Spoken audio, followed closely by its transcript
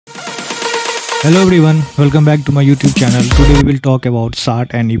Hello everyone, welcome back to my YouTube channel. Today we will talk about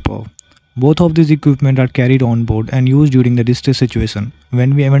SART and EPIRB. Both of these equipment are carried on board and used during the distress situation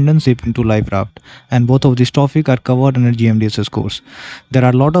when we abandon ship into life raft, and both of these topics are covered in a GMDSS course. There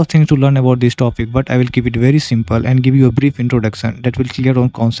are a lot of things to learn about this topic, but I will keep it very simple and give you a brief introduction that will clear on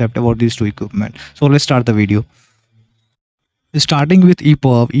concept about these two equipment. So let's start the video. Starting with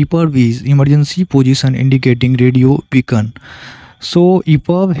EPIRB, EPIRB is Emergency Position Indicating Radio Beacon. So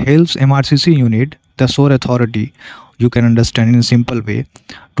EPIRB helps MRCC unit, the shore authority, you can understand in a simple way,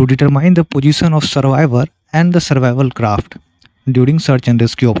 to determine the position of survivor and the survival craft during search and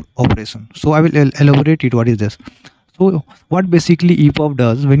rescue operation. So I will elaborate it. What is this? So what basically EPIRB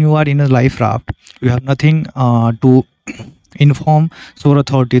does, when you are in a life raft, you have nothing to inform shore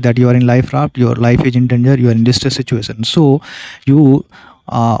authority that you are in life raft, your life is in danger, you are in distress situation. So you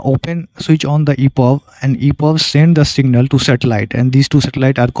switch on the EPIRB, and EPIRB send the signal to satellite, and these two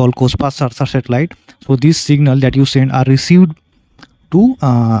satellites are called COSPA satellite. So this signal that you send are received to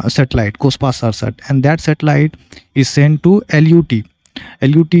satellite COSPA SAT, and that satellite is sent to LUT.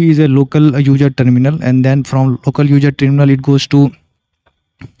 LUT is a local user terminal, and then from local user terminal it goes to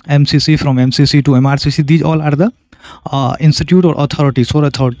MCC, from MCC to MRCC. These all are the institute or authority, shore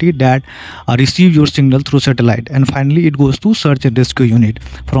authority, that receive your signal through satellite, and finally it goes to search and rescue unit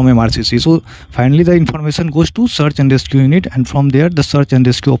from MRCC. So finally the information goes to search and rescue unit, and from there the search and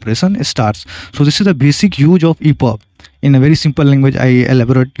rescue operation starts. So this is the basic use of EPIRB. In a very simple language I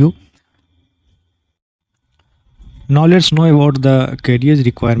elaborate you. Now let's know about the carriage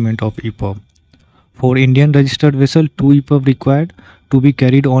requirement of EPIRB. For Indian registered vessel, 2 EPIRB required to be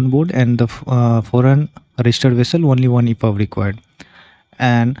carried on board, and the foreign registered vessel only 1 EPIRB required.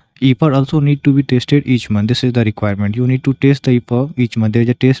 And EPIRB also need to be tested each month. This is the requirement. You need to test the EPIRB each month. There is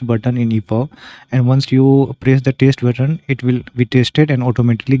a test button in EPIRB, and once you press the test button, it will be tested and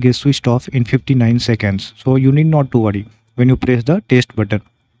automatically get switched off in 59 seconds. So you need not to worry when you press the test button.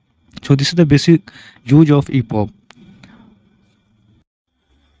 So this is the basic use of EPIRB.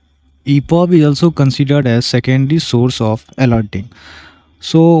 EPIRB is also considered as secondary source of alerting.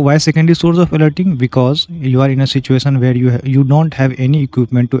 So why secondary source of alerting? Because you are in a situation where you don't have any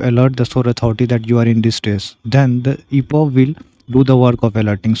equipment to alert the shore authority that you are in distress. Then the EPIRB will do the work of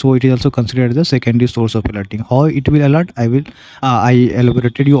alerting. So it is also considered the secondary source of alerting. How it will alert, I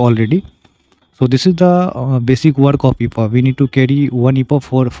elaborated you already. So this is the basic work of EPIRB. We need to carry 1 EPIRB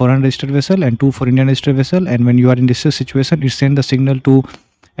for foreign registered vessel and 2 for Indian registered vessel. And when you are in distress situation, it sends the signal to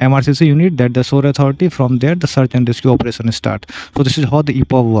MRCC unit, that the shore authority. From there the search and rescue operation start. So this is how the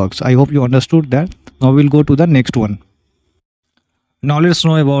EPIRB works. I hope you understood that. Now we'll go to the next one. Now let's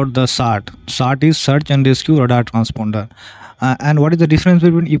know about the SART. SART is search and rescue radar transponder. And what is the difference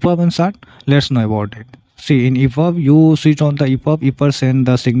between EPIRB and SART? Let's know about it. See, in EPIRB you switch on the EPIRB, EPIRB send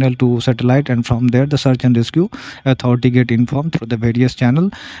the signal to satellite, and from there the search and rescue authority get informed through the various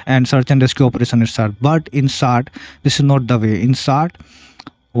channel, and search and rescue operation start. But in SART this is not the way. In SART,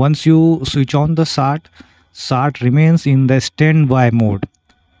 once you switch on the SART remains in the standby mode,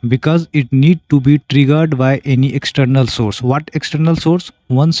 because it need to be triggered by any external source. What external source?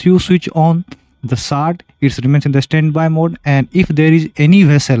 Once you switch on the SART, it remains in the standby mode, and if there is any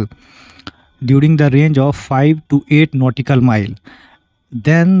vessel during the range of 5 to 8 nautical mile,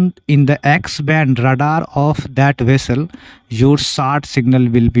 then in the X-band radar of that vessel your SART signal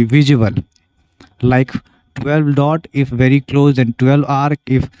will be visible, like 12 dot if very close, then 12 arc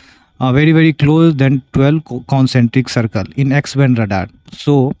if very close, then 12 concentric circle in X-band radar.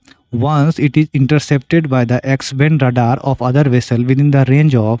 So once it is intercepted by the X-band radar of other vessel within the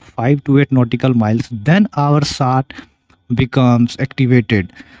range of 5 to 8 nautical miles, then our SART becomes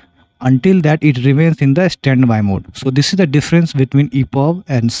activated. Until that it remains in the standby mode. So this is the difference between EPIRB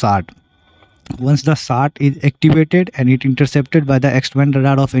and SART. Once the SART is activated and it intercepted by the X-band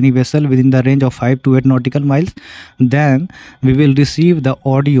radar of any vessel within the range of 5 to 8 nautical miles, then we will receive the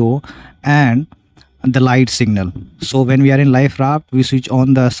audio and the light signal. So when we are in life raft, we switch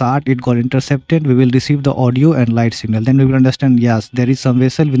on the SART, it got intercepted, we will receive the audio and light signal. Then we will understand, yes, there is some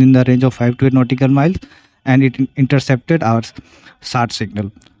vessel within the range of 5 to 8 nautical miles and it intercepted our SART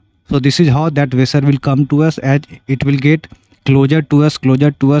signal. So this is how that vessel will come to us, as it will get closer to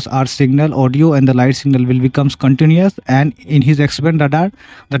us, our signal, audio and the light signal will becomes continuous, and in his X-band radar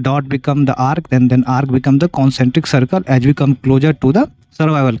the dot become the arc, then arc become the concentric circle as we come closer to the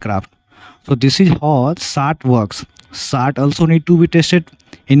survival craft. So this is how SART works. SART also need to be tested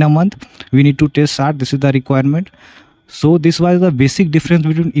in a month. We need to test SART. This is the requirement. So this was the basic difference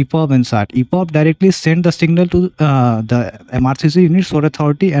between EPIRB and SART. EPIRB directly send the signal to the MRCC unit, Source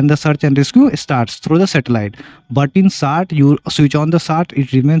Authority, and the search and rescue starts through the satellite. But in SART, you switch on the SART,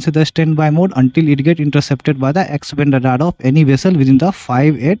 it remains in the standby mode until it gets intercepted by the X-band radar of any vessel within the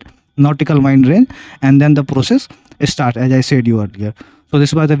 5-8 nautical mile range, and then the process starts, as I said you earlier. So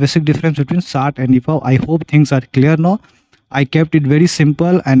this was the basic difference between SART and EPIRB. I hope things are clear now. I kept it very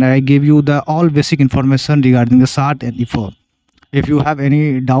simple and I gave you the all basic information regarding the SART and EPIRB. If you have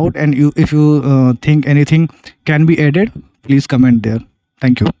any doubt and if you think anything can be added, please comment there.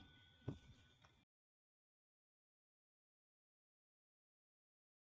 Thank you.